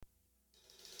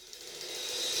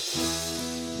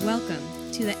Welcome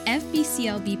to the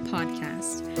FBCLB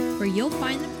podcast, where you'll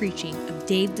find the preaching of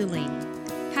Dave Delaney,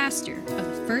 pastor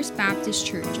of the First Baptist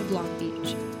Church of Long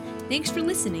Beach. Thanks for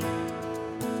listening.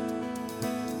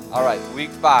 All right,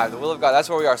 week 5, the will of God. That's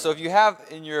where we are. So if you have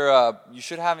in your, you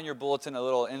should have in your bulletin a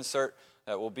little insert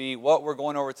that will be what we're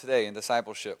going over today in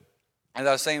discipleship. As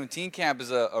I was saying, teen camp is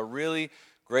a really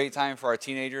great time for our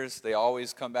teenagers. They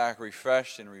always come back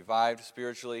refreshed and revived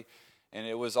spiritually. And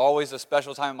it was always a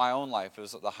special time in my own life. It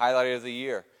was the highlight of the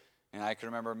year. And I can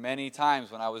remember many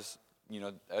times when I was,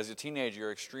 as a teenager,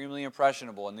 you're extremely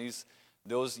impressionable. And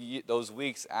those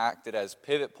weeks acted as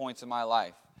pivot points in my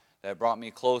life that brought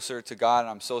me closer to God. And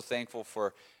I'm so thankful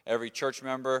for every church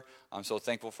member. I'm so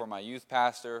thankful for my youth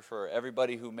pastor, for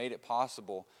everybody who made it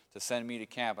possible to send me to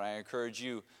camp. And I encourage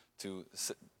you to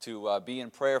be in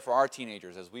prayer for our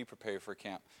teenagers as we prepare for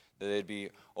camp, that they'd be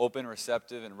open,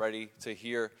 receptive, and ready to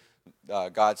hear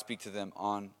God speak to them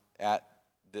at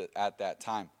that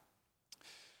time.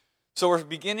 So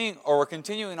we're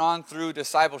continuing on through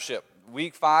discipleship.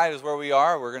 Week 5 is where we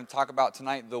are. We're going to talk about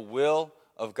tonight the will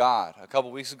of God. A couple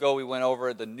weeks ago, we went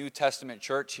over the New Testament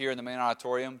church here in the main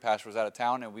auditorium. Pastor was out of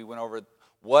town, and we went over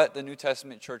what the New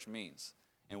Testament church means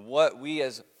and what we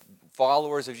as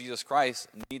followers of Jesus Christ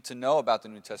need to know about the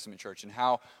New Testament church and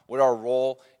what our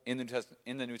role in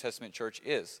the New Testament church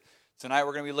is. Tonight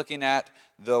we're going to be looking at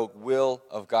the will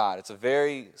of God. It's a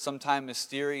very sometimes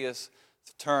mysterious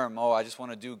term. Oh, I just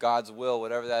want to do God's will,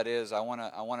 whatever that is. I want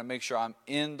to make sure I'm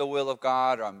in the will of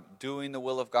God, or I'm doing the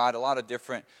will of God. A lot of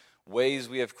different ways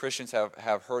we as Christians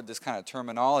have heard this kind of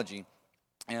terminology.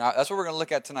 And that's what we're going to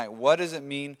look at tonight. What does it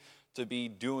mean to be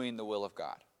doing the will of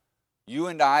God? You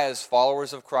and I, as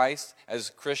followers of Christ, as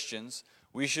Christians,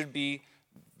 we should be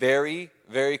very,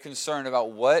 very concerned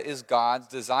about what is God's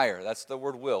desire. That's the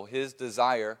word will, His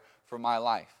desire for my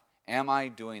life. Am I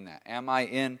doing that? Am I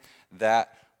in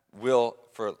that will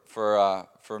for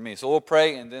me? So we'll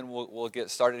pray, and then we'll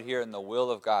get started here in the will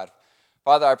of God.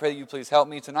 Father, I pray that you please help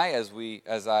me tonight as we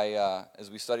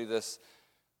study this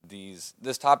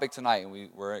topic tonight, and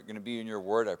we're going to be in your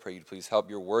word. I pray you please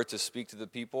help your word to speak to the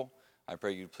people. I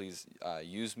pray you please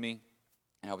use me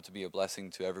and help it to be a blessing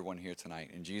to everyone here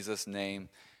tonight. In Jesus' name,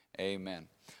 amen.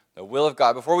 The will of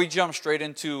God. Before we jump straight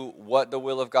into what the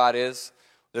will of God is,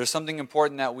 there's something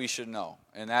important that we should know,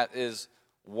 and that is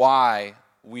why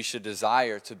we should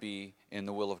desire to be in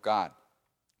the will of God.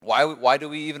 Why do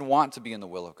we even want to be in the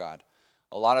will of God?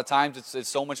 A lot of times it's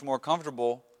so much more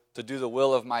comfortable to do the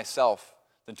will of myself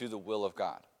than to the will of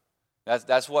God.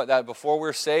 That's what before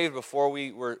we're saved, before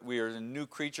we are a new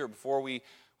creature, before we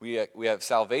have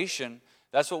salvation.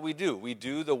 That's what we do. We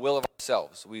do the will of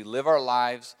ourselves. We live our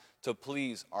lives to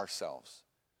please ourselves.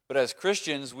 But as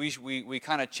Christians, we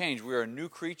kind of change. We are a new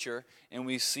creature, and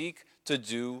we seek to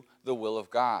do the will of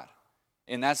God.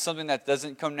 And that's something that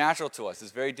doesn't come natural to us.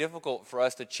 It's very difficult for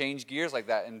us to change gears like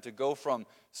that and to go from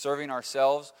serving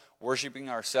ourselves, worshiping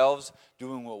ourselves,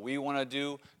 doing what we want to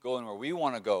do, going where we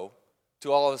want to go,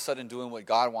 to all of a sudden doing what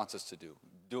God wants us to do.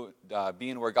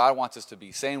 Being where God wants us to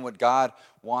be, saying what God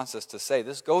wants us to say.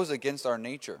 This goes against our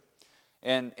nature.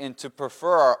 And to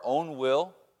prefer our own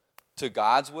will to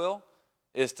God's will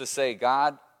is to say,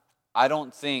 God, I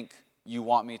don't think you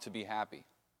want me to be happy.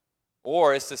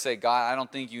 Or it's to say, God, I don't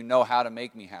think you know how to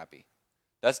make me happy.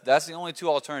 That's the only two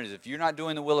alternatives. If you're not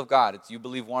doing the will of God, you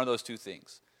believe one of those two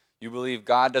things. You believe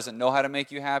God doesn't know how to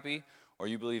make you happy, or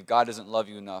you believe God doesn't love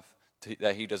you enough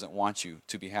that He doesn't want you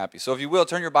to be happy. So if you will,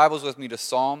 turn your Bibles with me to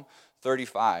Psalm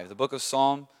 35. The book of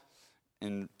Psalm,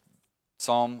 in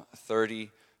Psalm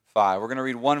 35. We're going to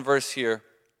read one verse here,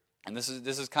 and this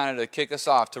is kind of to kick us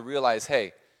off to realize,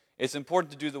 hey, it's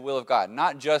important to do the will of God,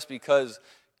 not just because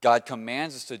God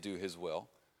commands us to do His will,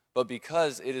 but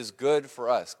because it is good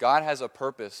for us. God has a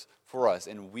purpose for us,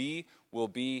 and we will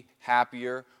be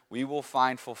happier. We will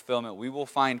find fulfillment. We will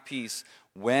find peace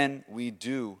when we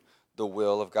do the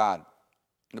will of God.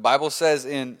 The Bible says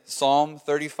in Psalm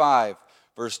 35,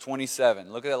 verse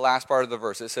 27, look at the last part of the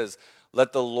verse. It says,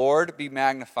 "Let the Lord be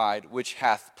magnified, which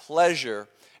hath pleasure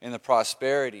in the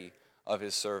prosperity of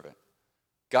His servant."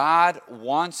 God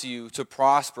wants you to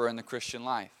prosper in the Christian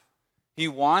life. He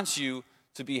wants you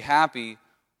to be happy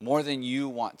more than you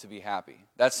want to be happy.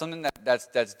 That's something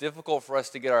that's difficult for us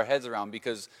to get our heads around,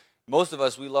 because most of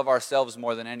us, we love ourselves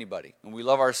more than anybody, and we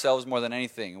love ourselves more than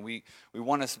anything, and we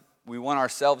want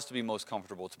ourselves to be most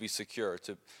comfortable, to be secure,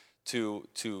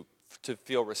 to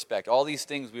feel respect. All these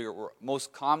things, we're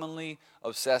most commonly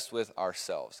obsessed with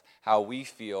ourselves, how we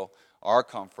feel, our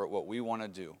comfort, what we want to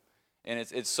do. And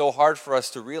it's so hard for us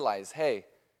to realize, hey,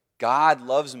 God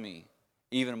loves me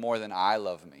even more than I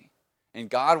love me. And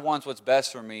God wants what's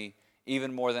best for me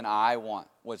even more than I want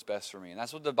what's best for me. And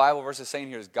that's what the Bible verse is saying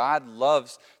here is God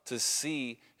loves to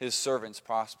see his servants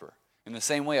prosper. In the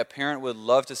same way a parent would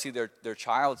love to see their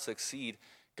child succeed,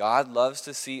 God loves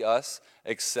to see us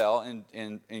excel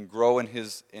and grow in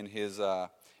his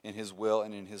will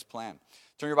and in his plan.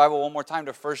 Turn your Bible one more time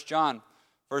to 1 John.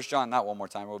 1 John, not one more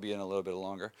time, we'll be in a little bit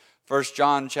longer. 1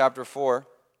 John chapter 4.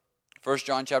 1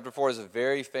 John chapter 4 is a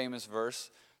very famous verse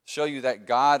to show you that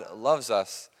God loves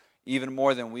us even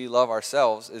more than we love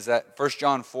ourselves. Is that 1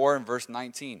 John 4 and verse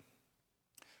 19.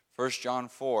 1 John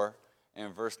 4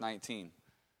 and verse 19.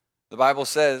 The Bible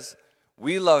says,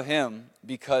 we love him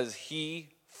because he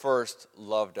first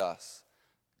loved us.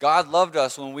 God loved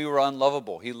us when we were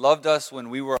unlovable. He loved us when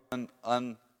we were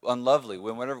unlovely.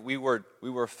 Whenever we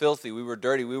were filthy, we were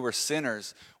dirty, we were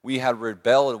sinners. We had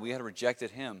rebelled, we had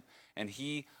rejected him, and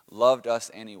he loved us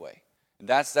anyway. And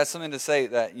that's something to say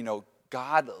that,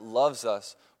 God loves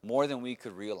us more than we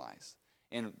could realize.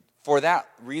 And for that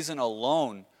reason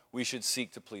alone, we should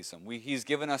seek to please him. He's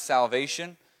given us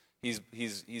salvation. He's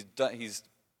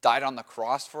died on the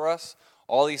cross for us.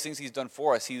 All these things he's done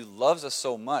for us. He loves us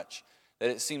so much that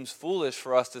it seems foolish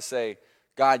for us to say,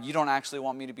 God, you don't actually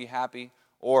want me to be happy,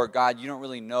 or God, you don't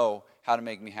really know how to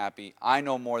make me happy. I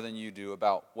know more than you do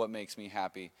about what makes me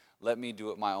happy. Let me do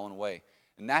it my own way.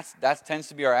 And that tends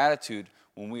to be our attitude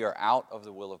when we are out of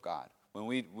the will of God. When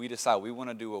we decide we want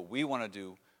to do what we want to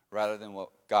do rather than what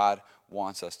God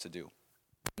wants us to do.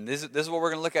 And this is what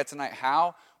we're going to look at tonight,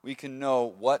 how we can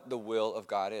know what the will of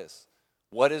God is.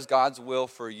 What is God's will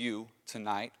for you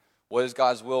tonight? What is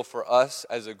God's will for us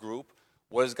as a group?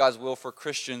 What is God's will for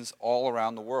Christians all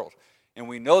around the world? And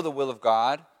we know the will of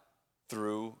God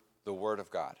through the Word of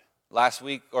God. Last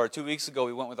week, or 2 weeks ago,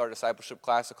 we went with our discipleship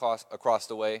class across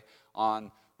the way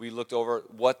we looked over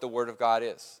what the Word of God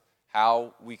is,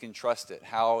 how we can trust it,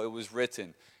 how it was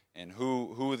written, and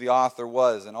who the author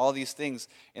was, and all these things.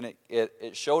 And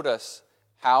it showed us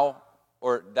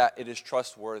that it is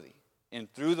trustworthy.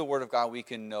 And through the Word of God, we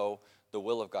can know the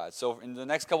will of God. So in the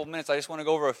next couple minutes, I just want to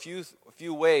go over a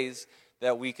few ways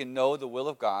that we can know the will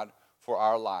of God for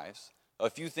our lives. A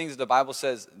few things the Bible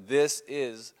says, this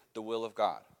is the will of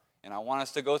God. And I want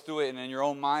us to go through it, and in your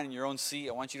own mind, in your own seat,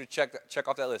 I want you to check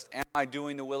off that list. Am I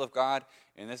doing the will of God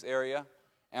in this area?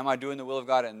 Am I doing the will of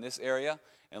God in this area?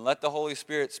 And let the Holy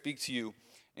Spirit speak to you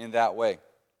in that way.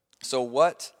 So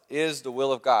what is the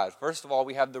will of God? First of all,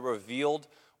 we have the revealed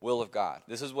will of God.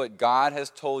 This is what God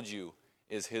has told you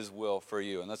is his will for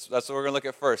you. And that's what we're going to look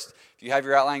at first. If you have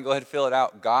your outline, go ahead and fill it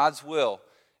out. God's will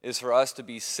is for us to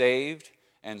be saved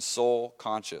and soul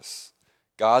conscious.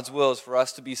 God's will is for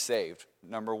us to be saved,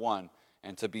 number one,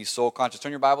 and to be soul conscious.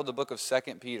 Turn your Bible to the book of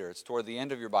 2 Peter. It's toward the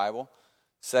end of your Bible,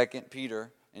 2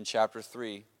 Peter in chapter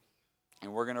 3.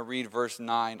 And we're going to read verse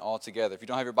 9 all together. If you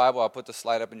don't have your Bible, I'll put the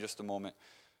slide up in just a moment.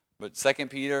 But 2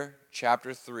 Peter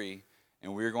chapter 3,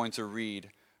 and we're going to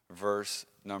read verse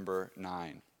number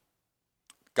 9.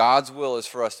 God's will is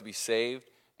for us to be saved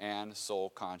and soul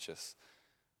conscious.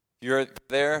 If you're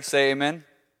there, say amen.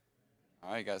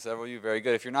 All right, got several of you. Very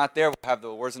good. If you're not there, we'll have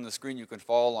the words on the screen. You can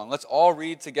follow along. Let's all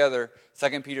read together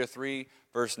 2 Peter 3,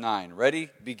 verse 9. Ready?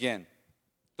 Begin.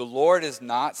 The Lord is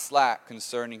not slack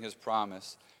concerning his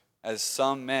promise, as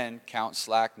some men count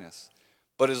slackness,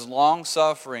 but is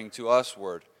long-suffering to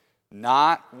usward,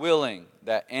 not willing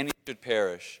that any should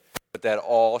perish, but that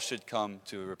all should come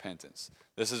to repentance.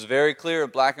 This is very clear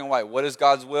in black and white. What is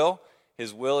God's will?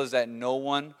 His will is that no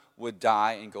one would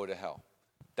die and go to hell.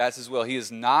 That's his will. He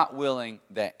is not willing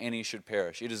that any should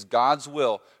perish. It is God's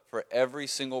will for every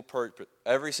single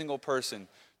person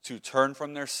to turn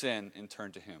from their sin and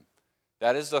turn to him.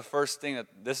 That is the first thing.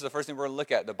 This is the first thing we're going to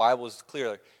look at. The Bible is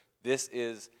clear. This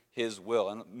is his will.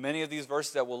 And many of these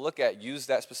verses that we'll look at use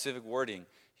that specific wording.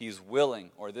 He's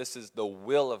willing, or this is the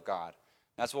will of God.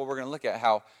 That's what we're going to look at,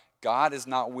 how God is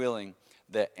not willing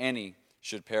that any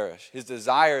should perish. His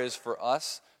desire is for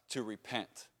us to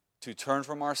repent, to turn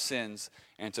from our sins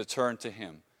and to turn to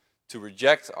him, to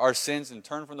reject our sins and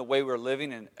turn from the way we're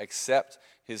living and accept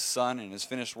his Son and his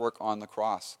finished work on the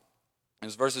cross.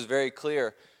 This verse is very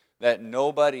clear that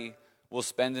nobody will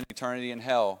spend an eternity in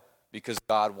hell because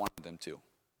God wanted them to.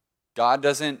 God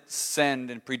doesn't send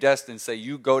and predestine and say,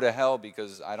 you go to hell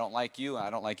because I don't like you, and I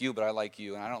don't like you, but I like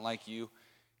you, and I don't like you.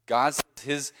 God,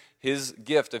 his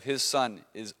gift of his Son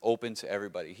is open to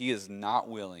everybody. He is not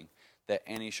willing that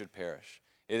any should perish.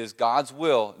 It is God's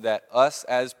will that us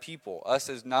as people, us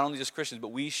as not only just Christians,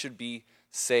 but we should be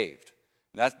saved.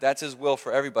 That's his will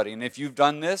for everybody. And if you've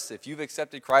done this, if you've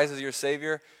accepted Christ as your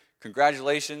Savior,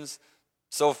 congratulations.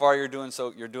 So far you're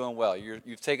doing well.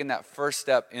 You've taken that first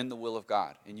step in the will of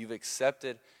God, and you've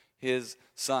accepted his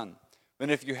Son. But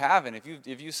if you haven't,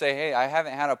 if you say, hey, I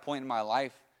haven't had a point in my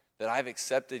life that I've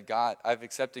accepted God, I've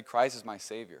accepted Christ as my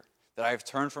Savior, that I've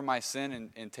turned from my sin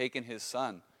and taken His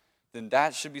Son, then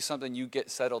that should be something you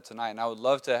get settled tonight. And I would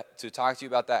love to talk to you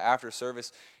about that after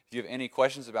service. If you have any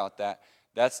questions about that,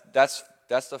 that's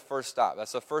the first stop.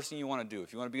 That's the first thing you want to do.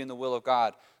 If you want to be in the will of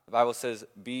God, the Bible says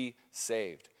be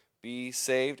saved. Be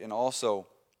saved, and also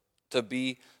to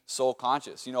be soul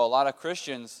conscious. You know, a lot of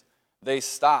Christians, they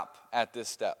stop at this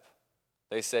step.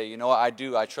 They say, you know what,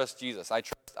 I trust Jesus. I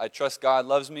trust God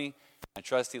loves me. I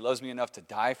trust He loves me enough to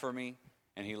die for me,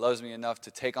 and He loves me enough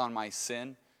to take on my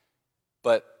sin.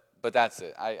 But that's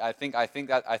it. I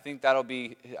think that'll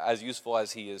be as useful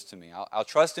as He is to me. I'll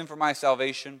trust Him for my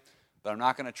salvation, but I'm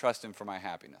not going to trust Him for my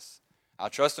happiness. I'll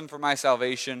trust Him for my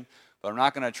salvation, but I'm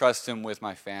not going to trust Him with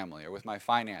my family or with my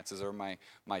finances or my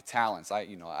talents.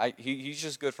 He's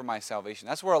just good for my salvation.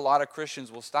 That's where a lot of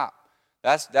Christians will stop.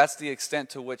 That's the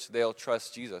extent to which they'll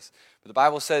trust Jesus. But the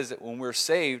Bible says that when we're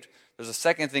saved, there's a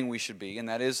second thing we should be, and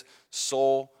that is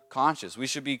soul conscious. We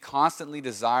should be constantly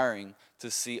desiring to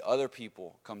see other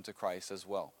people come to Christ as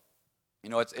well.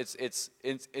 You know, it's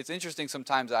interesting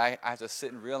sometimes. I have to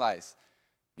sit and realize,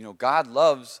 you know, God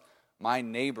loves my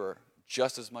neighbor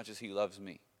just as much as He loves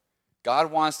me.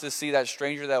 God wants to see that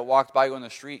stranger that walked by you on the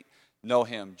street know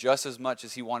Him just as much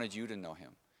as He wanted you to know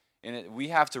Him. And we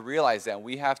have to realize that.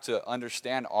 We have to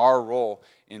understand our role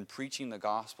in preaching the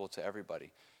gospel to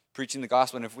everybody. Preaching the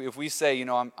gospel. And if we say, you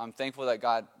know, I'm thankful that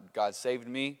God saved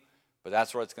me, but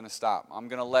that's where it's going to stop. I'm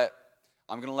going to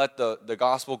let the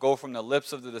gospel go from the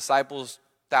lips of the disciples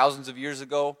thousands of years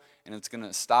ago, and it's going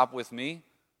to stop with me,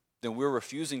 then we're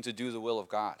refusing to do the will of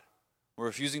God. We're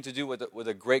refusing to do with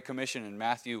a great commission in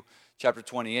Matthew chapter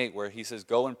 28, where He says,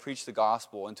 go and preach the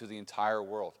gospel into the entire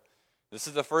world. This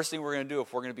is the first thing we're going to do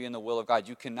if we're going to be in the will of God.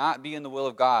 You cannot be in the will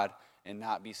of God and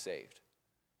not be saved.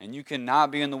 And you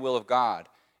cannot be in the will of God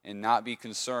and not be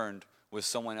concerned with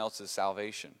someone else's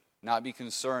salvation, not be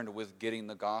concerned with getting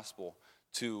the gospel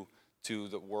to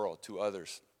the world, to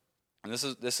others. And this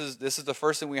is the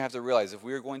first thing we have to realize. If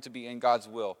we are going to be in God's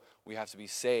will, we have to be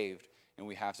saved and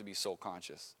we have to be soul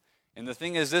conscious. And the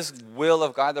thing is, this will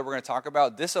of God that we're going to talk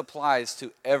about, this applies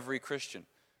to every Christian.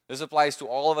 This applies to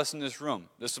all of us in this room.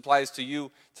 This applies to you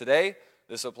today.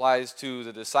 This applies to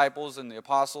the disciples and the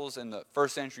apostles in the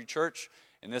first century church.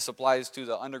 And this applies to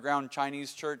the underground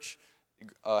Chinese church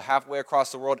halfway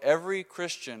across the world. Every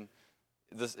Christian,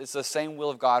 it's the same will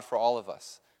of God for all of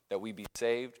us, that we be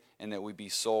saved and that we be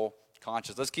soul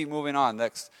conscious. Let's keep moving on.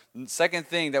 Next, the second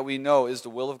thing that we know is the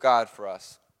will of God for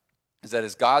us, is that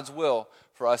it's God's will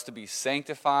for us to be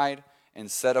sanctified and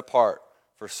set apart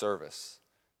for service.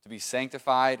 To be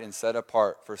sanctified and set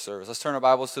apart for service. Let's turn our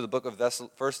Bibles to the book of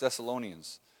 1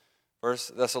 Thessalonians. 1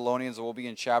 Thessalonians, we'll be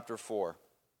in chapter 4.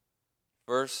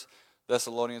 1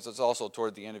 Thessalonians, it's also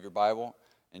toward the end of your Bible,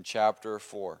 in chapter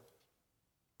 4.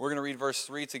 We're going to read verse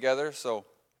 3 together, so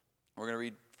we're going to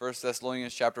read 1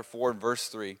 Thessalonians chapter 4 and verse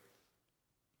 3.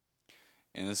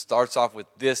 And it starts off with,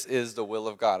 this is the will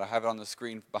of God. I have it on the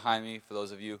screen behind me for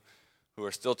those of you who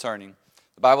are still turning.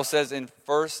 The Bible says in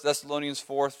 1 Thessalonians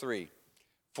 4:3,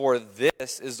 for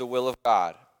this is the will of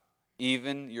God,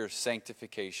 even your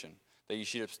sanctification, that you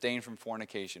should abstain from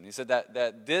fornication. He said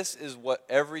that this is what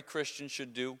every Christian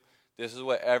should do. This is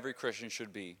what every Christian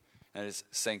should be, and it is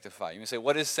sanctified. You may say,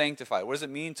 what is sanctified? What does it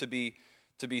mean to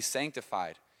be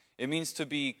sanctified? It means to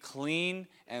be clean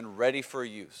and ready for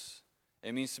use.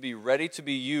 It means to be ready to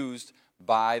be used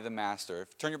by the Master.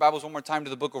 Turn your Bibles one more time to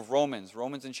the book of Romans.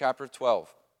 Romans in chapter 12.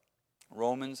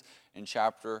 Romans in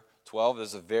chapter 12.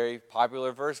 There's a very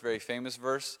popular verse, very famous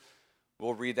verse.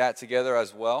 We'll read that together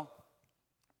as well.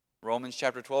 Romans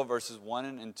chapter 12, verses 1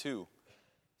 and 2.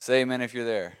 Say amen if you're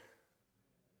there.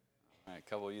 All right, a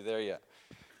couple of you there yet?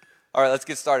 All right, let's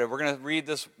get started. We're going to read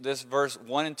this verse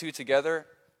 1 and 2 together.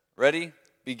 Ready?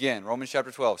 Begin. Romans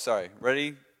chapter 12. Sorry.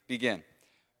 Ready? Begin.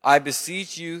 I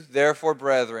beseech you, therefore,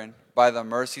 brethren, by the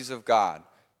mercies of God,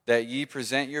 that ye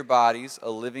present your bodies a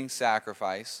living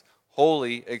sacrifice,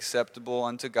 holy, acceptable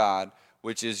unto God,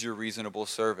 which is your reasonable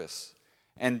service.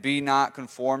 And be not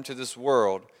conformed to this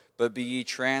world, but be ye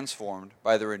transformed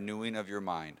by the renewing of your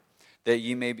mind, that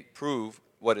ye may prove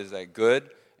what is that good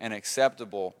and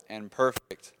acceptable and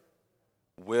perfect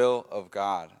will of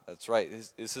God. That's right.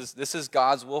 This is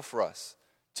God's will for us,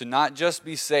 to not just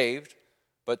be saved,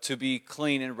 but to be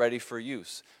clean and ready for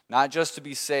use. Not just to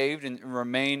be saved and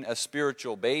remain a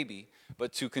spiritual baby,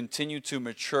 but to continue to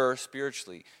mature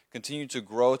spiritually, continue to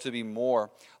grow to be more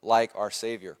like our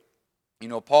Savior. You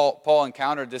know, Paul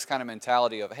encountered this kind of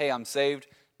mentality of, hey, I'm saved,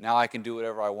 now I can do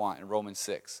whatever I want in Romans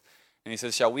 6. And he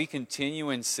says, shall we continue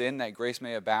in sin that grace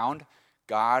may abound?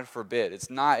 God forbid. It's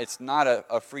not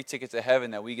a free ticket to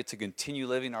heaven that we get to continue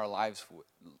living our lives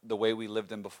the way we lived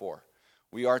them before.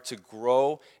 We are to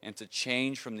grow and to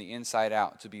change from the inside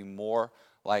out, to be more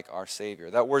like our Savior.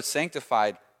 That word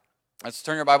sanctified, let's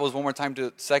turn your Bibles one more time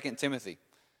to 2 Timothy.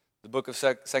 The book of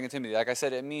 2 Timothy. Like I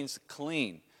said, it means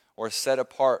clean or set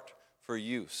apart for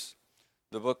use.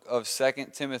 The book of 2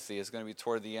 Timothy is going to be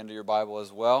toward the end of your Bible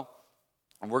as well.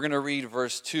 And we're going to read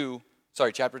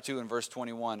chapter 2 and verse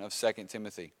 21 of 2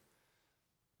 Timothy.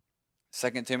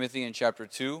 2 Timothy in chapter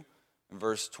 2 and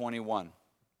verse 21.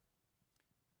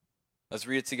 Let's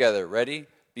read it together. Ready?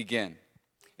 Begin.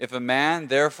 If a man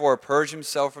therefore purge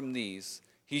himself from these,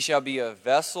 he shall be a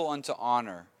vessel unto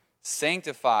honor,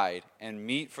 sanctified and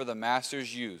meet for the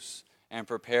master's use, and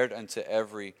prepared unto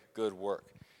every good work.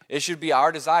 It should be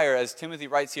our desire, as Timothy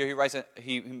writes here,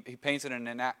 he paints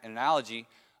an analogy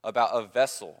about a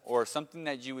vessel or something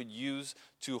that you would use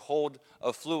to hold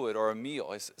a fluid or a meal.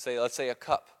 Let's say a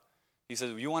cup. He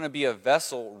says you want to be a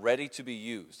vessel ready to be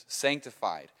used,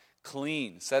 sanctified,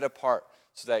 clean, set apart,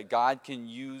 so that God can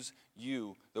use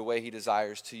you the way He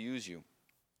desires to use you.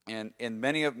 And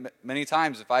many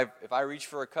times, if I reach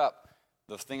for a cup,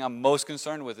 the thing I'm most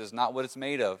concerned with is not what it's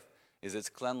made of, is its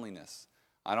cleanliness.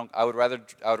 I would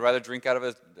rather drink out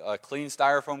of a clean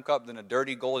styrofoam cup than a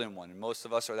dirty golden one, and most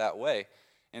of us are that way.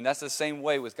 And that's the same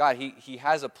way with God. He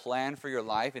has a plan for your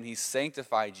life, and He's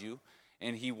sanctified you,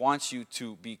 and He wants you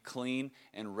to be clean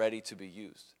and ready to be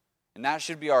used. And that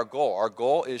should be our goal. Our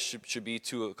goal should be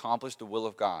to accomplish the will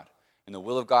of God. And the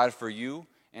will of God for you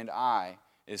and I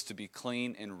is to be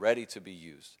clean and ready to be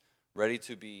used, ready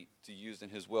to be used in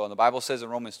His will. And the Bible says in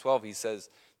Romans 12, He says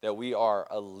that we are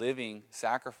a living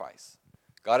sacrifice.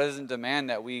 God doesn't demand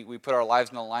that we put our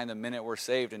lives on the line the minute we're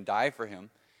saved and die for Him.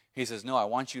 He says, no, I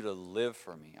want you to live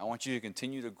for me. I want you to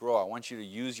continue to grow. I want you to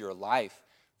use your life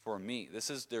for me. This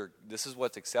is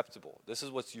what's acceptable. This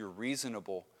is what's your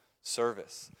reasonable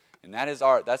service. And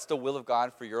that's the will of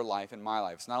God for your life and my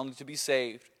life. It's not only to be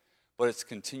saved, but it's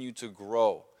continue to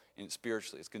grow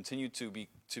spiritually. It's continue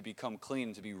to become clean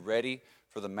and to be ready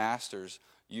for the Master's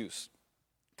use.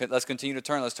 Okay, let's continue to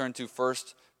turn. Let's turn to 1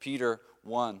 Peter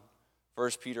 1.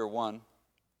 1 Peter 1,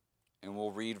 and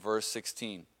we'll read verse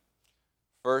 16.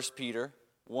 1 Peter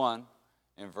 1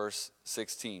 and verse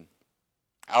 16.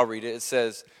 I'll read it. It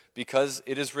says, because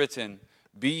it is written,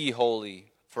 be ye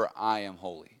holy, for I am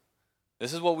holy.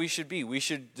 This is what we should be. We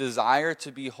should desire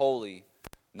to be holy,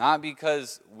 not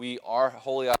because we are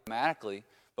holy automatically,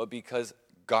 but because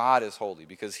God is holy,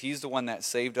 because He's the one that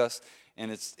saved us, and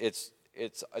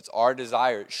it's our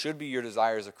desire. It should be your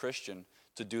desire as a Christian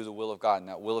to do the will of God, and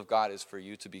that will of God is for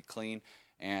you to be clean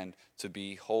and to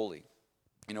be holy.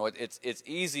 You know, it's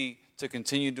easy to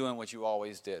continue doing what you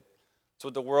always did. That's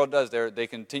what the world does. They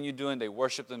continue doing, they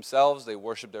worship themselves, they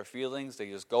worship their feelings, they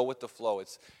just go with the flow.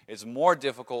 It's more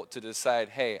difficult to decide,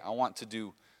 hey, I want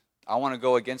to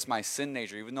go against my sin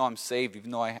nature. Even though I'm saved,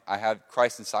 even though I have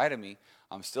Christ inside of me,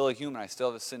 I'm still a human, I still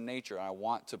have a sin nature, and I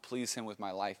want to please Him with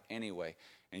my life anyway,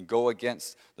 and go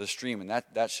against the stream. And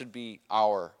that should be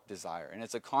our desire. And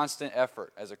it's a constant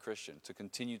effort as a Christian to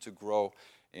continue to grow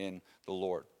in the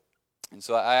Lord. And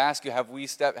so I ask you, have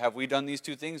we done these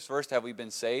two things? First, have we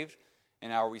been saved?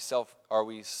 And are we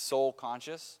soul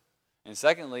conscious? And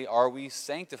secondly, are we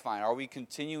sanctifying? Are we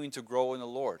continuing to grow in the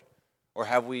Lord? Or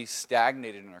have we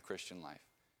stagnated in our Christian life?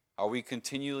 Are we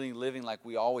continually living like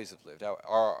we always have lived?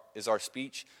 Is our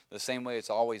speech the same way it's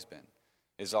always been?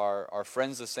 Is our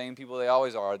friends the same people they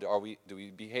always are? Do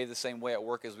we behave the same way at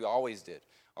work as we always did?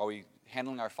 Are we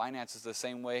handling our finances the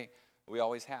same way we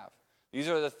always have? These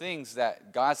are the things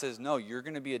that God says, no, you're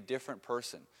going to be a different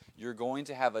person. You're going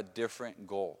to have a different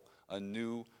goal, a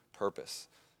new purpose.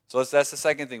 So that's the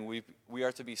second thing. We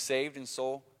are to be saved and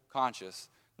soul conscious.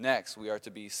 Next, we are to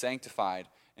be sanctified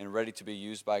and ready to be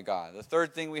used by God. The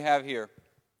third thing we have here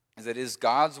is that it is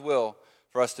God's will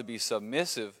for us to be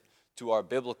submissive to our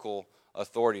biblical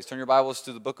authorities. Turn your Bibles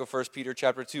to the book of 1 Peter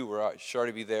chapter 2. We're sure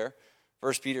to be there.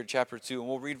 1 Peter chapter 2, and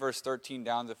we'll read verse 13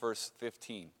 down to verse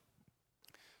 15.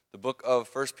 The book of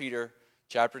 1 Peter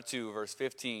chapter 2, verse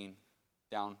 15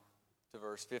 down to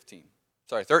verse 15.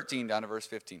 13 down to verse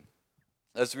 15.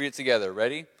 Let's read it together.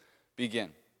 Ready?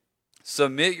 Begin.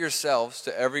 Submit yourselves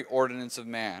to every ordinance of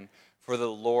man for the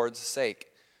Lord's sake,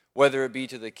 whether it be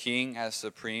to the king as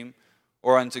supreme,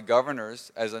 or unto governors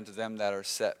as unto them that are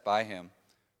set by him,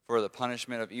 for the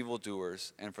punishment of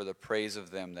evildoers and for the praise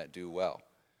of them that do well.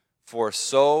 For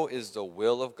so is the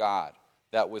will of God,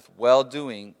 that with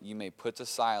well-doing you may put to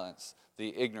silence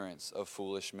the ignorance of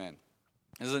foolish men.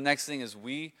 This is the next thing is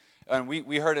we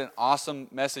heard an awesome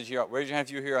message here. Raise your hand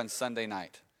if you were here on Sunday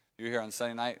night. If You were here on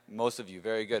Sunday night? Most of you,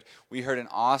 very good. We heard an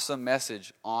awesome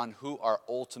message on who our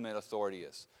ultimate authority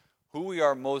is, who we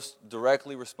are most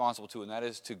directly responsible to, and that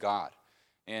is to God,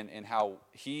 and how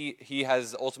He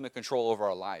has ultimate control over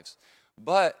our lives.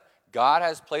 But God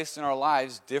has placed in our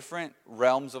lives different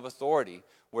realms of authority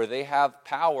where they have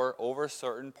power over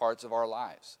certain parts of our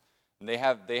lives. And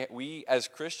we as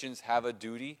Christians have a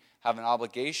duty, have an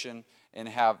obligation, and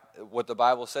have what the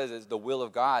Bible says is the will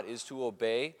of God is to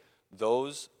obey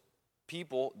those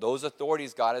people, those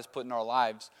authorities God has put in our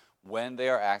lives when they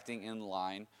are acting in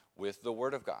line with the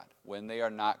Word of God, when they are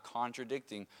not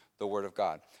contradicting the Word of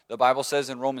God. The Bible says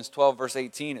in Romans 12, verse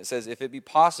 18, it says, if it be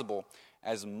possible,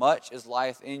 as much as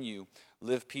lieth in you,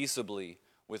 live peaceably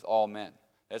with all men.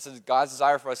 That's God's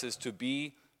desire for us is to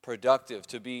be productive,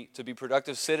 to be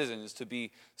productive citizens, to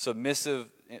be submissive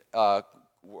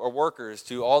workers,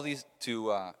 to all these,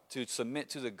 to submit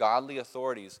to the godly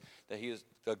authorities that He is,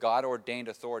 the God ordained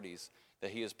authorities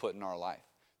that He has put in our life.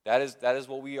 That is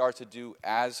what we are to do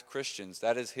as Christians.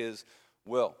 That is His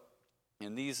will.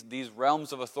 And these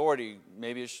realms of authority,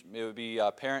 maybe it would be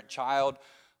parent, child,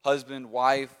 husband,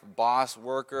 wife, boss,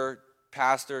 worker,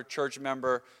 pastor, church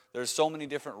member. There's so many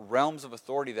different realms of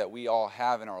authority that we all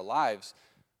have in our lives.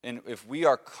 And if we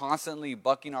are constantly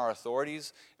bucking our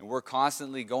authorities and we're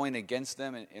constantly going against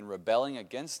them and rebelling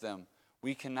against them,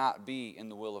 we cannot be in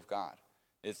the will of God.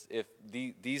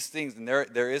 These things, and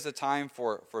there is a time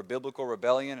for biblical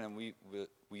rebellion, and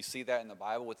we see that in the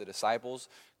Bible with the disciples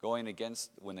going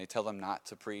against when they tell them not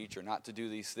to preach or not to do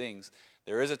these things.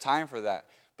 There is a time for that,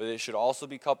 but it should also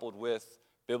be coupled with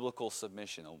biblical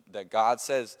submission, that God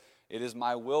says, it is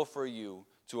my will for you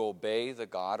to obey the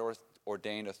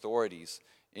God-ordained authorities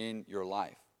in your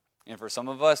life. And for some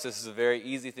of us, this is a very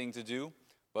easy thing to do.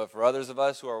 But for others of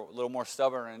us who are a little more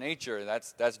stubborn in nature,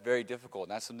 that's very difficult.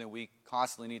 And that's something we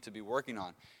constantly need to be working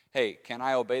on. Hey, can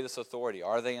I obey this authority?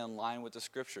 Are they in line with the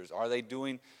Scriptures? Are they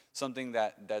doing something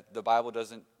that the Bible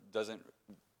doesn't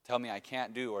tell me I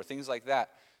can't do, or things like that?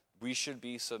 We should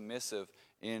be submissive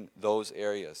in those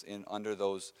areas, under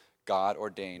those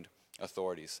God-ordained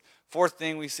authorities. Fourth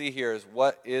thing we see here is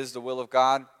what is the will of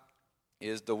God?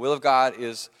 The will of God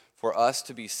is for us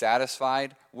to be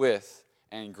satisfied with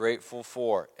and grateful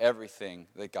for everything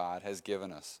that God has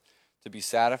given us. To be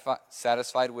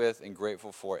satisfied with and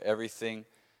grateful for everything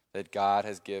that God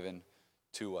has given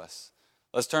to us.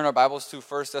 Let's turn our Bibles to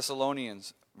 1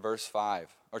 Thessalonians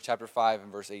chapter 5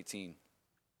 and verse 18.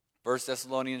 1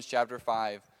 Thessalonians chapter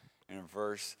 5 and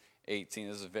verse 18.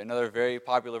 This is another very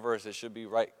popular verse. It should be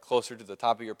right closer to the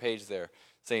top of your page there,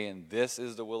 saying, this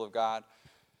is the will of God.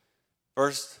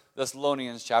 1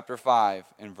 Thessalonians chapter 5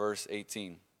 and verse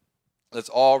 18. Let's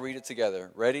all read it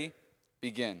together. Ready?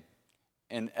 Begin.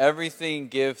 In everything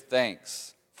give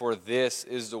thanks, for this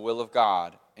is the will of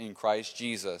God in Christ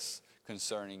Jesus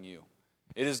concerning you.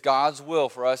 It is God's will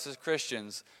for us as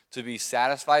Christians to be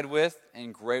satisfied with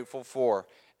and grateful for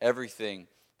everything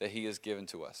that He has given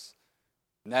to us.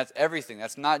 And that's everything.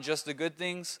 That's not just the good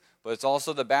things, but it's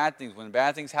also the bad things. When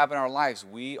bad things happen in our lives,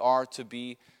 we are to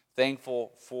be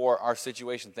thankful for our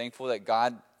situation, thankful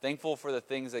for the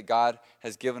things that God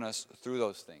has given us through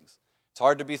those things. It's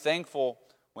hard to be thankful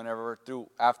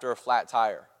after a flat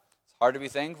tire. It's hard to be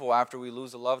thankful after we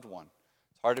lose a loved one.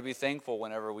 It's hard to be thankful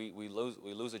whenever we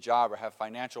lose a job or have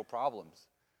financial problems.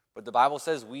 But the Bible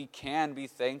says we can be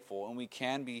thankful and we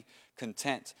can be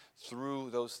content through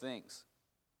those things.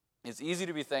 It's easy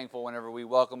to be thankful whenever we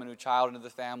welcome a new child into the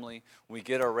family, when we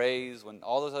get a raise, when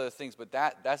all those other things, but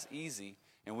that's easy.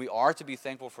 And we are to be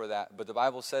thankful for that. But the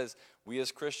Bible says we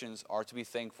as Christians are to be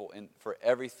thankful for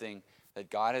everything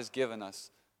that God has given us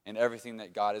and everything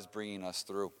that God is bringing us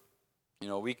through. You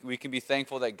know, we can be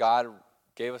thankful that God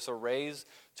gave us a raise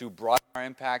to broaden our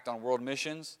impact on world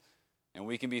missions. And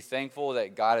we can be thankful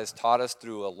that God has taught us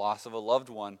through a loss of a loved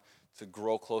one to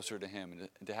grow closer to Him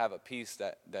and to have a peace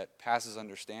that passes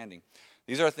understanding.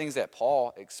 These are things that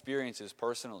Paul experiences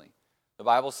personally. The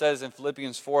Bible says in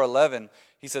Philippians 4:11,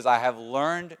 he says, I have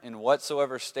learned in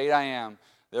whatsoever state I am,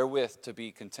 therewith to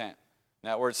be content. And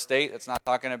that word state, it's not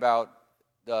talking about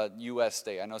the U.S.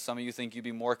 state. I know some of you think you'd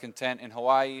be more content in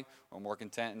Hawaii or more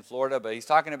content in Florida, but he's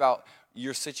talking about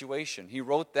your situation. He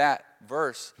wrote that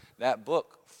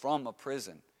book from a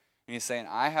prison. And he's saying,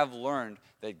 I have learned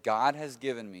that God has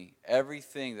given me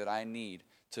everything that I need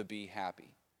to be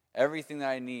happy. Everything that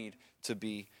I need to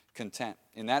be content.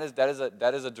 And that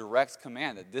is a direct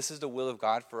command, that this is the will of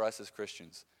God for us as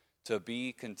Christians, to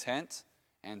be content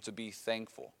and to be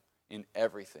thankful in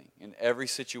everything, in every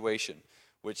situation,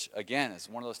 which again is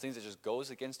one of those things that just goes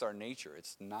against our nature.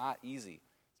 It's not easy.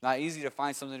 It's not easy to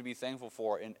find something to be thankful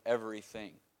for in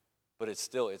everything, but it's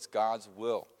God's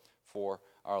will for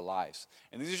our lives.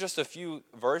 And these are just a few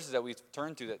verses that we've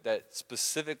turned to that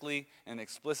specifically and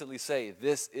explicitly say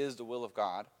this is the will of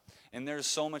God. And there's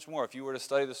so much more. If you were to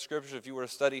study the scriptures, if you were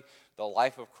to study the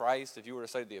life of Christ, if you were to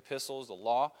study the epistles, the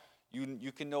law,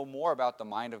 you can know more about the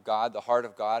mind of God, the heart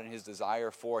of God, and his desire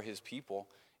for his people.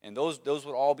 And those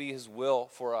would all be his will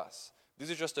for us. These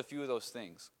are just a few of those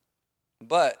things.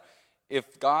 But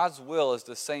if God's will is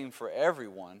the same for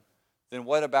everyone, then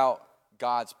what about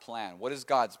God's plan? What is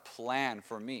God's plan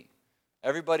for me?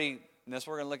 Everybody, and that's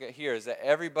what we're going to look at here, is that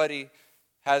everybody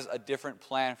has a different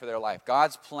plan for their life.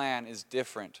 God's plan is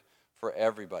different for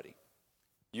everybody.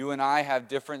 You and I have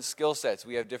different skill sets.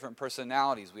 We have different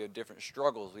personalities. We have different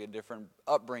struggles. We have different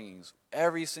upbringings.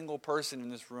 Every single person in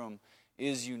this room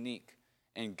is unique.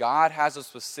 And God has a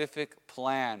specific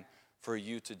plan for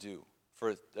you to do,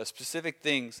 for specific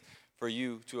things for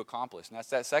you to accomplish. And that's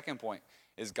that second point,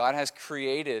 is God has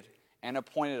created and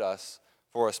appointed us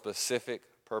for a specific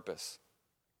purpose.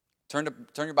 Turn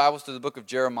your Bibles to the book of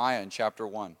Jeremiah in chapter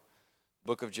 1.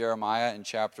 Book of Jeremiah in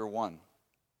chapter 1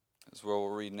 is where we'll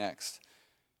read next.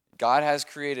 God has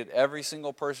created every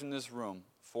single person in this room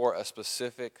for a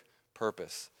specific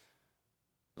purpose.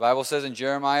 The Bible says in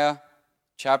Jeremiah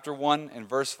chapter 1 and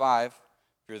verse 5,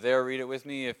 if you're there, read it with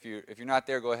me. If you're not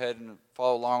there, go ahead and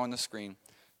follow along on the screen.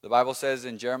 The Bible says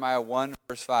in Jeremiah 1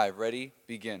 verse 5, ready,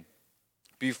 begin.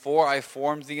 Before I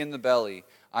formed thee in the belly,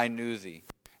 I knew thee.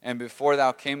 And before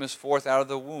thou camest forth out of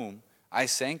the womb, I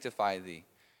sanctified thee.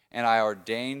 And I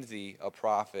ordained thee a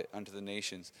prophet unto the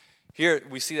nations. Here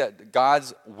we see that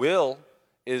God's will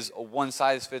is a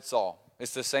one-size-fits-all.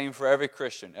 It's the same for every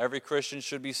Christian. Every Christian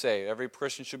should be saved. Every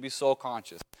Christian should be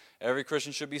soul-conscious. Every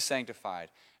Christian should be sanctified.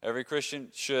 Every Christian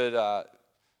should, I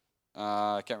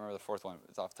can't remember the fourth one.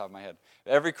 It's off the top of my head.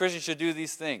 Every Christian should do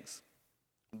these things.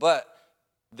 But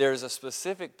there's a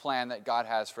specific plan that God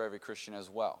has for every Christian as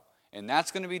well. And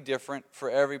that's going to be different for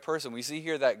every person. We see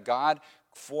here that God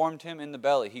formed him in the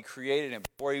belly. He created him.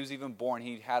 Before he was even born,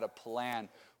 he had a plan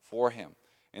for him.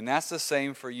 And that's the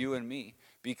same for you and me,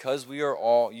 because we are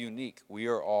all unique. We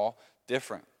are all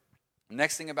different. The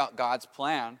next thing about God's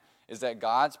plan is that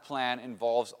God's plan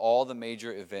involves all the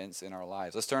major events in our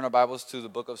lives. Let's turn our Bibles to the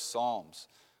book of Psalms.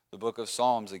 The book of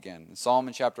Psalms again. Psalm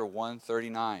in chapter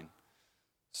 139.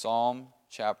 Psalm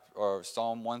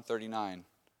 139.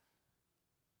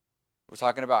 We're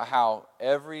talking about how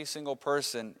every single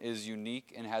person is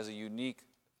unique and has a unique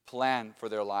plan for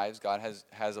their lives. God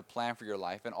has a plan for your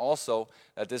life. And also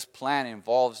that this plan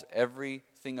involves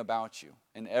everything about you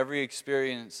and every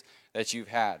experience that you've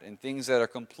had and things that are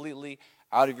completely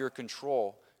out of your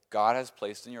control, God has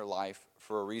placed in your life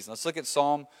for a reason. Let's look at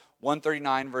Psalm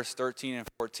 139, verse 13 and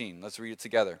 14. Let's read it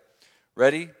together.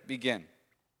 Ready? Begin.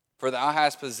 For thou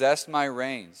hast possessed my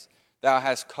reins. Thou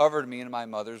hast covered me in my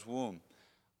mother's womb.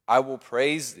 I will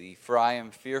praise thee, for I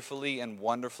am fearfully and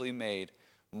wonderfully made.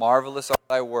 Marvelous are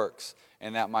thy works,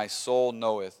 and that my soul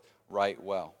knoweth right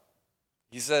well.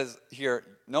 He says here,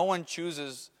 no one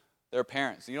chooses their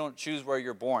parents. You don't choose where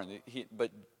you're born.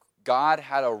 But God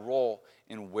had a role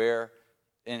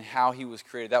in how he was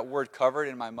created. That word covered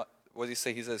in my, what does he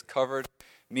say? He says, covered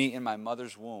me in my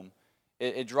mother's womb.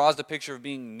 It draws the picture of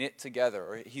being knit together.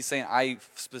 Or he's saying, I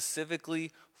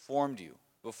specifically formed you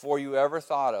before you ever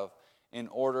thought of, in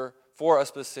order for a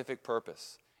specific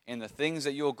purpose. And the things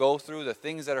that you'll go through, the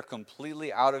things that are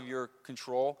completely out of your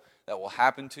control, that will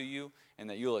happen to you and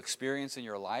that you'll experience in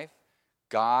your life,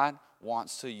 God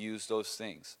wants to use those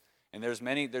things. And there's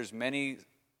many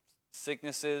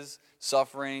sicknesses,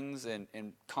 sufferings, and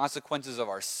consequences of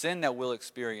our sin that we'll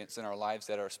experience in our lives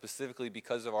that are specifically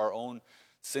because of our own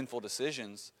sinful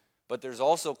decisions. But there's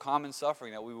also common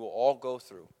suffering that we will all go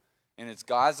through. And it's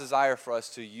God's desire for us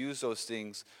to use those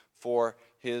things for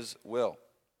his will.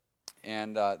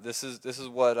 And this is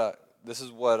what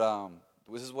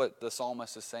the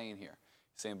psalmist is saying here.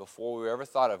 He's saying before we ever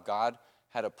thought of, God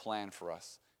had a plan for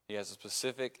us. He has a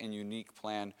specific and unique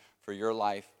plan for your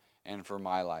life and for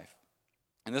my life.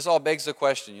 And this all begs the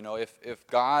question, if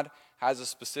God has a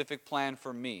specific plan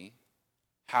for me,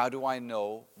 how do I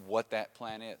know what that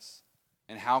plan is?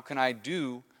 And how can I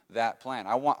do that plan?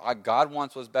 God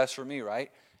wants what's best for me,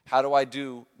 right? How do I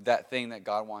do that thing that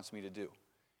God wants me to do?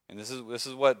 And this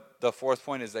is what the fourth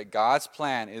point is, that God's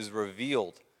plan is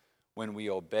revealed when we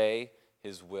obey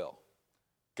his will.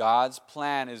 God's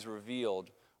plan is revealed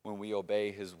when we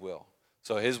obey his will.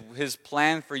 So his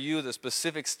plan for you, the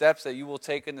specific steps that you will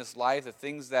take in this life, the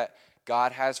things that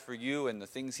God has for you and the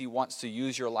things he wants to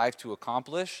use your life to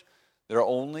accomplish, they're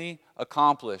only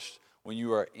accomplished when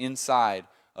you are inside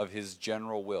of his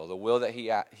general will, the will that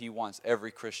he wants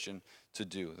every Christian to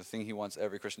do, the thing he wants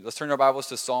every Christian. Let's turn our Bibles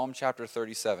to Psalm chapter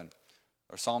 37,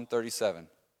 or Psalm 37.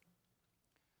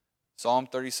 Psalm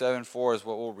 37:4 is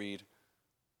what we'll read.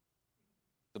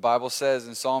 The Bible says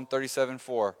in Psalm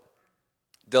 37:4,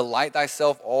 "Delight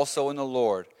thyself also in the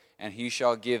Lord, and he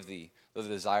shall give thee the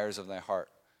desires of thy heart."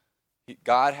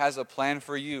 God has a plan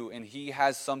for you, and he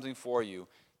has something for you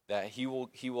that he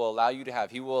will allow you to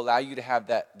have. He will allow you to have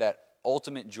that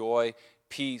ultimate joy,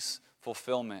 peace,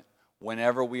 fulfillment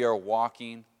whenever we are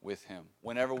walking with him.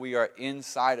 Whenever we are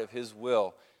inside of his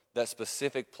will, that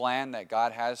specific plan that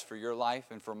God has for your life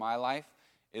and for my life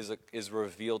is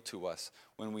revealed to us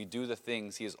when we do the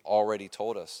things he has already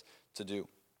told us to do.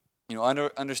 You know,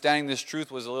 understanding this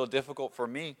truth was a little difficult for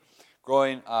me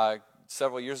growing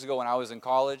several years ago when I was in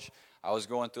college. I was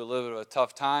going through a little bit of a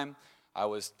tough time. I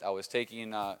was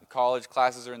taking college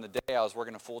classes during the day. I was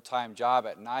working a full-time job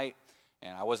at night,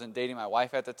 and I wasn't dating my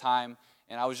wife at the time,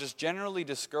 and I was just generally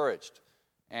discouraged.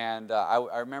 And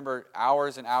I remember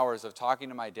hours and hours of talking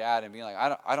to my dad and being like,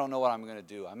 I don't know what I'm going to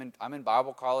do. I'm in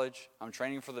Bible college. I'm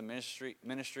training for the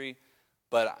ministry,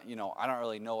 but I don't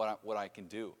really know what I can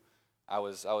do. I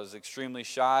was extremely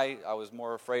shy. I was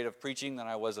more afraid of preaching than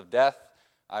I was of death.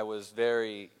 I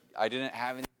didn't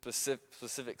have any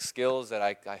specific skills that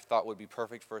I thought would be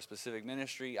perfect for a specific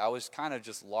ministry. I was kind of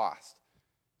just lost.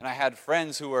 And I had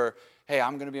friends who were, hey,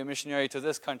 I'm going to be a missionary to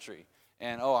this country.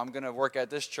 And, I'm going to work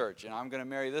at this church. And I'm going to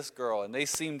marry this girl. And it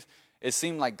seemed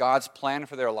like God's plan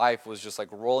for their life was just like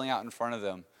rolling out in front of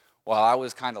them while I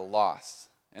was kind of lost.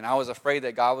 And I was afraid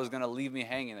that God was going to leave me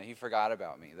hanging, that he forgot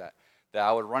about me, that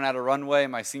I would run out of runway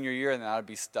my senior year and then I would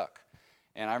be stuck.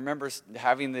 And I remember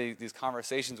having these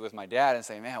conversations with my dad and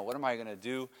saying, man, what am I going to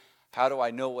do? How do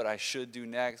I know what I should do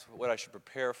next, what I should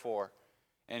prepare for?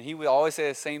 And he would always say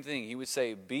the same thing. He would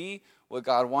say, be what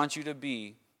God wants you to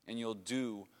be, and you'll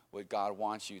do what God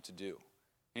wants you to do.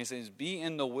 And he says, be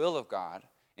in the will of God,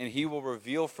 and he will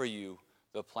reveal for you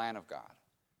the plan of God.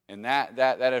 And that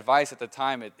advice at the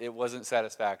time, it wasn't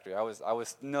satisfactory. I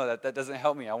was no, that doesn't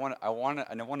help me. I want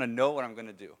to know what I'm going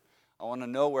to do. I want to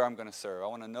know where I'm going to serve. I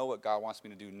want to know what God wants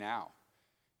me to do now.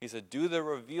 He said, do the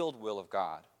revealed will of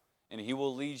God, and he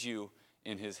will lead you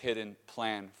in his hidden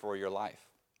plan for your life.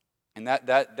 And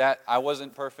that I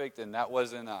wasn't perfect, and that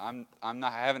wasn't, I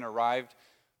haven't arrived,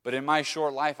 but in my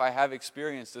short life, I have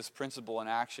experienced this principle in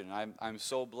action. I'm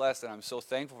so blessed, and I'm so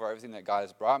thankful for everything that God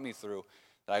has brought me through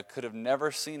that I could have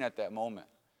never seen at that moment.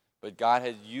 But God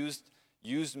had used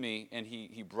me, and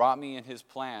he brought me in his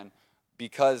plan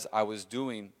because I was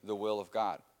doing the will of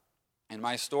God. And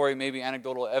my story may be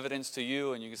anecdotal evidence to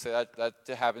you, and you can say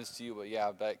that happens to you, but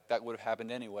yeah, that would have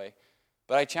happened anyway.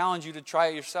 But I challenge you to try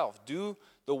it yourself. Do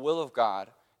the will of God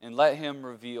and let him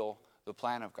reveal the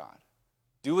plan of God.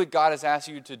 Do what God has asked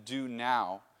you to do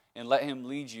now and let him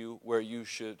lead you where you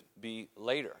should be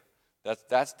later. That's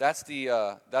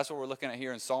what we're looking at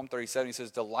here in Psalm 37. He says,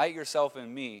 delight yourself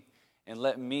in me and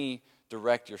let me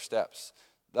direct your steps.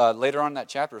 Later on in that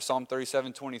chapter, Psalm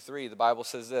 37:23, the Bible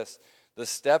says this, the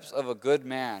steps of a good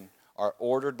man are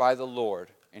ordered by the Lord,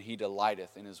 and he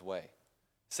delighteth in his way.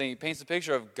 So he paints a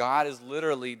picture of God is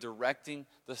literally directing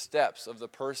the steps of the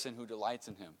person who delights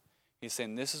in him. He's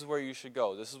saying, this is where you should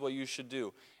go. This is what you should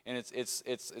do. And it's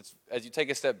as you take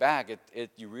a step back,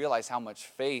 you realize how much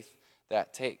faith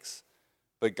that takes.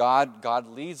 But God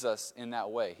leads us in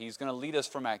that way. He's going to lead us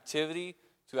from activity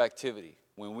to activity.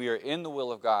 When we are in the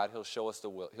will of God, he'll show us the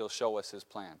will. He'll show us his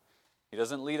plan. He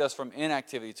doesn't lead us from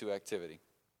inactivity to activity.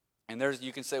 And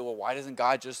you can say, well, why doesn't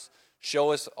God just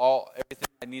show us everything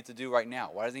I need to do right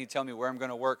now? Why doesn't he tell me where I'm going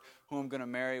to work, who I'm going to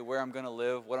marry, where I'm going to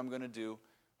live, what I'm going to do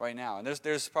right now? And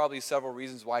there's probably several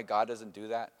reasons why God doesn't do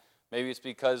that. Maybe it's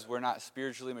because we're not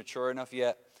spiritually mature enough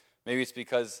yet. Maybe it's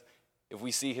because if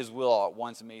we see his will all at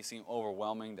once, it may seem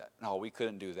overwhelming that, no, we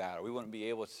couldn't do that, or we wouldn't be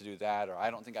able to do that, or I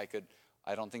don't think I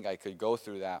could go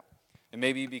through that. And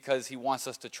maybe because he wants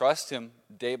us to trust him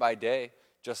day by day,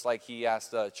 just like he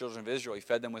asked the children of Israel. He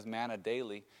fed them with manna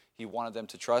daily. He wanted them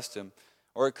to trust him.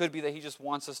 Or it could be that he just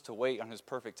wants us to wait on his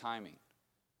perfect timing.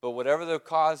 But whatever the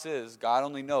cause is, God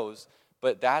only knows.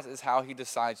 But that is how he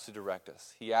decides to direct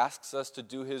us. He asks us to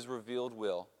do his revealed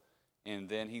will, and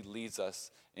then he leads us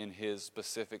in his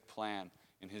specific plan,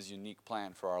 in his unique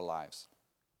plan for our lives.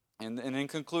 And in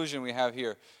conclusion, we have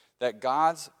here that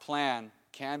God's plan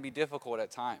can be difficult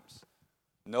at times.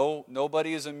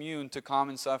 Nobody is immune to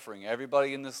common suffering.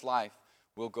 Everybody in this life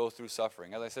will go through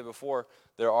suffering. As I said before,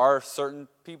 there are certain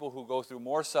people who go through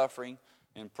more suffering,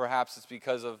 and perhaps it's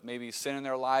because of maybe sin in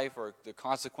their life or the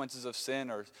consequences of sin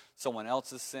or someone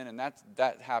else's sin, and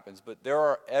that happens. But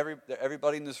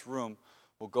everybody in this room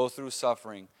will go through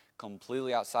suffering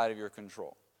completely outside of your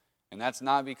control. And that's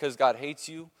not because God hates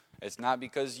you. It's not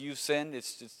because you've sinned.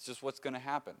 It's just what's going to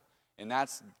happen. And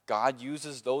that's, God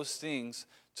uses those things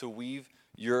to weave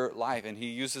your life. And he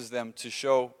uses them to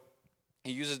show,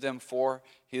 he uses them for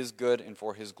his good and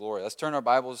for his glory. Let's turn our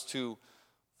Bibles to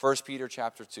 1 Peter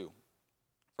chapter 2.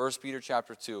 1 Peter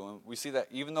chapter 2. And we see that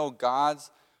even though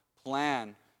God's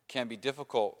plan can be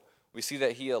difficult, we see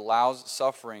that he allows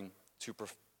suffering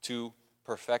to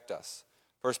perfect us.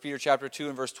 1 Peter chapter 2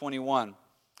 and verse 21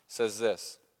 says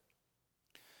this.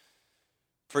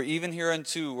 For even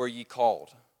hereunto were ye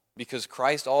called, because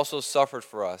Christ also suffered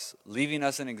for us, leaving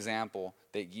us an example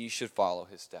that ye should follow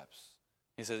his steps.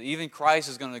 He says, even Christ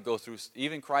is going to go through,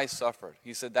 even Christ suffered.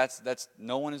 He said, that's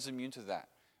no one is immune to that.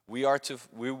 We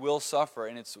will suffer,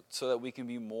 and it's so that we can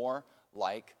be more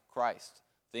like Christ.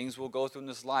 Things we'll go through in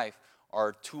this life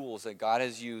are tools that God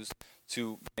has used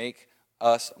to make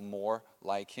us more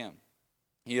like him.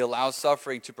 He allows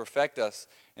suffering to perfect us.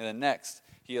 And the next,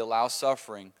 he allows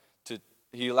suffering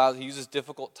he uses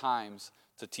difficult times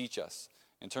to teach us.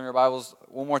 And turn your Bibles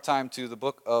one more time to the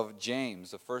book of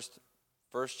James, the first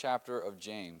chapter of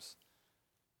James.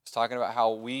 It's talking about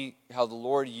how the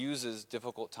Lord uses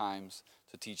difficult times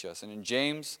to teach us. And in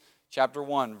James chapter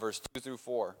 1, verse 2 through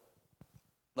 4,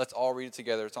 let's all read it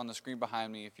together. It's on the screen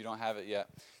behind me if you don't have it yet.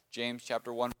 James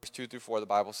chapter 1, verse 2 through 4, the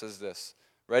Bible says this.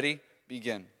 Ready?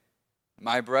 Begin.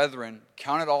 My brethren,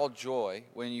 count it all joy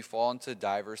when you fall into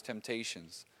divers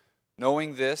temptations,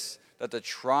 knowing this, that the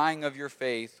trying of your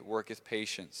faith worketh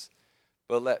patience.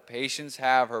 But let patience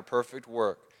have her perfect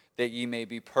work, that ye may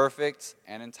be perfect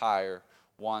and entire,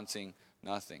 wanting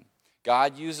nothing.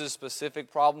 God uses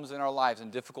specific problems in our lives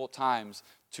and difficult times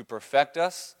to perfect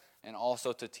us and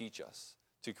also to teach us,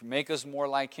 to make us more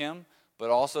like him, but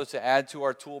also to add to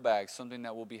our tool bag something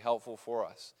that will be helpful for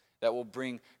us, that will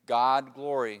bring God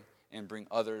glory and bring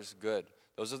others good.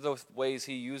 Those are the ways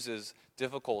he uses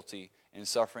difficulty and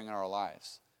suffering in our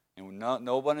lives. And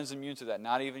no one is immune to that,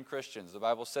 not even Christians. The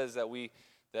Bible says that we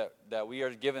are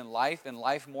given life and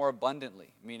life more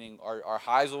abundantly, meaning our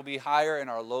highs will be higher and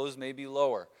our lows may be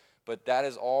lower. But that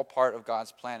is all part of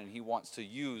God's plan, and he wants to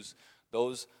use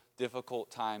those difficult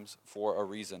times for a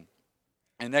reason.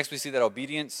 And next we see that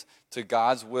obedience to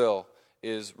God's will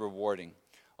is rewarding.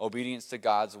 Obedience to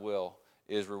God's will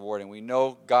is rewarding. We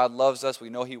know God loves us. We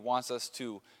know he wants us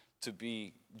to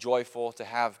be joyful, to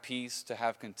have peace, to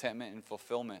have contentment and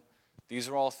fulfillment. These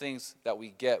are all things that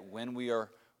we get when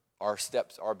our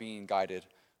steps are being guided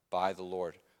by the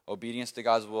Lord. Obedience to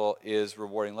God's will is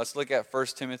rewarding. Let's look at 1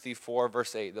 Timothy 4,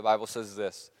 verse 8. The Bible says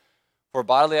this. For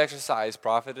bodily exercise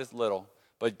profiteth little,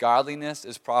 but godliness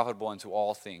is profitable unto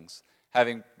all things,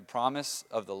 having promise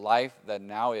of the life that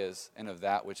now is and of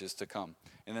that which is to come.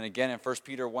 And then again in 1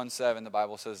 Peter 1:7, the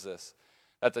Bible says this,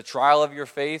 that the trial of your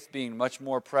faith, being much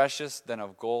more precious than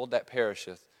of gold that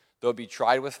perisheth, though it be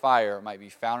tried with fire, might be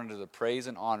found unto the praise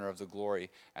and honor of the glory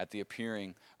at the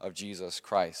appearing of Jesus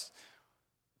Christ.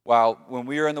 While when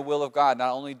we are in the will of God,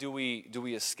 not only do we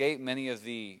escape many of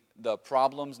the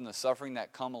problems and the suffering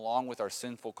that come along with our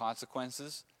sinful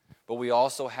consequences, but we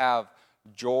also have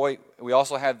joy. We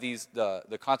also have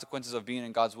the consequences of being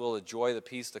in God's will, the joy, the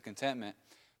peace, the contentment,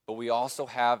 but we also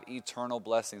have eternal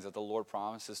blessings that the Lord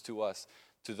promises to us,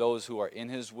 to those who are in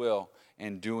his will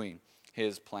and doing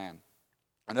his plan.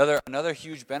 Another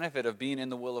huge benefit of being in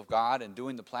the will of God and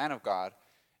doing the plan of God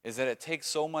is that it takes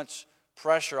so much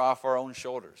pressure off our own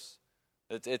shoulders.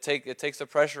 It takes the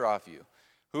pressure off you.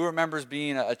 Who remembers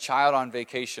being a child on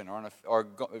vacation or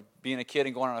being a kid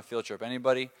and going on a field trip?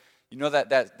 Anybody? You know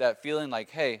that feeling like,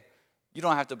 hey, you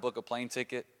don't have to book a plane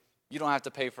ticket. You don't have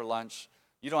to pay for lunch.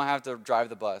 You don't have to drive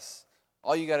the bus.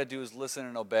 All you got to do is listen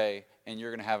and obey, and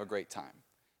you're going to have a great time.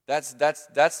 That's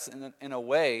in a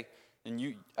way, and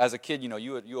you as a kid,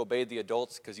 you obeyed the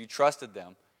adults because you trusted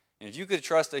them. And if you could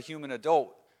trust a human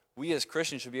adult, we as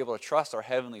Christians should be able to trust our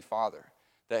Heavenly Father,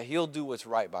 that he'll do what's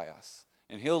right by us,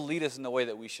 and he'll lead us in the way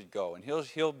that we should go, and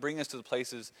he'll bring us to the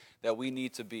places that we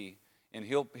need to be. And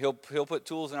he'll put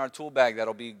tools in our tool bag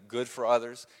that'll be good for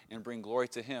others and bring glory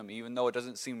to him, even though it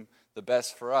doesn't seem the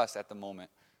best for us at the moment.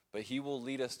 But he will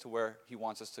lead us to where he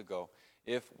wants us to go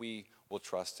if we will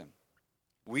trust him.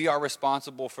 We are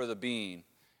responsible for the being,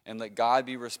 and let God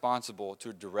be responsible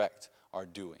to direct our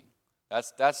doing.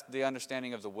 That's the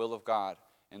understanding of the will of God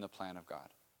and the plan of God.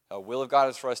 The will of God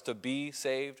is for us to be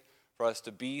saved, for us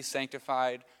to be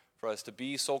sanctified, for us to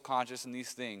be soul conscious in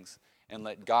these things, and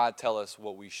let God tell us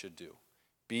what we should do.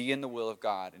 Be in the will of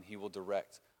God, and he will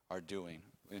direct our doing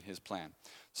in his plan.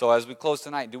 So as we close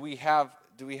tonight, do we have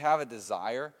a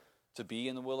desire to be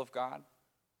in the will of God?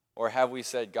 Or have we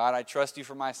said, God, I trust you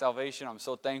for my salvation. I'm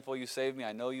so thankful you saved me.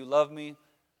 I know you love me,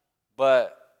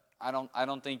 but I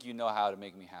don't think you know how to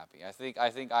make me happy. I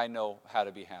think I know how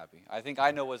to be happy. I think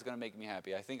I know what's going to make me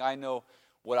happy. I think I know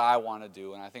what I want to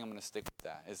do, and I think I'm going to stick with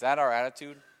that. Is that our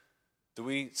attitude? Do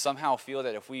we somehow feel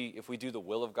that if we do the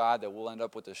will of God, that we'll end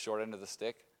up with the short end of the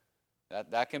stick?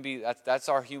 That's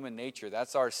our human nature.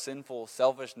 That's our sinful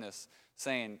selfishness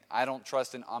saying, I don't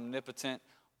trust an omnipotent,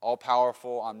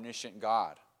 all-powerful, omniscient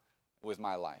God with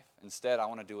my life. Instead, I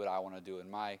want to do what I want to do,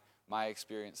 and my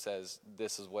experience says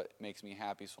this is what makes me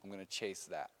happy, so I'm going to chase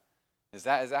that. Is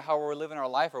that how we're living our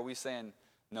life? Or are we saying,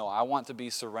 no, I want to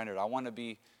be surrendered. I want to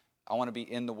be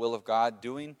in the will of God,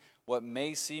 doing what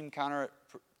may seem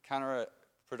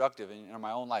counterproductive in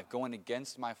my own life, going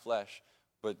against my flesh,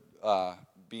 but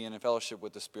being in fellowship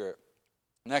with the Spirit.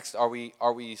 Next, are we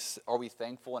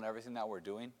thankful in everything that we're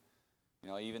doing?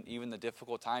 Even the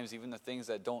difficult times, even the things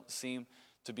that don't seem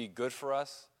to be good for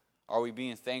us. Are we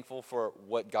being thankful for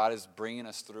what God is bringing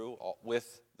us through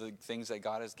with the things that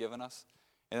God has given us?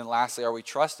 And then lastly, are we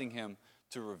trusting Him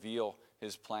to reveal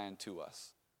His plan to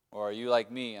us? Or are you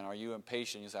like me and are you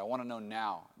impatient? You say, I want to know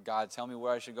now. God, tell me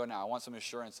where I should go now. I want some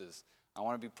assurances. I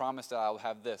want to be promised that I'll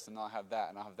have this and I'll have that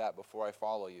and I'll have that before I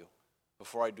follow you,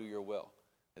 before I do your will.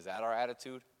 Is that our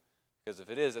attitude? Because if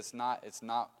it is, it's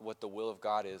not what the will of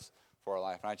God is for our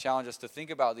life. And I challenge us to think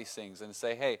about these things and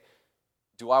say, hey,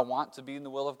 do I want to be in the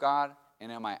will of God?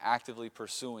 And am I actively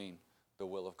pursuing the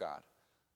will of God?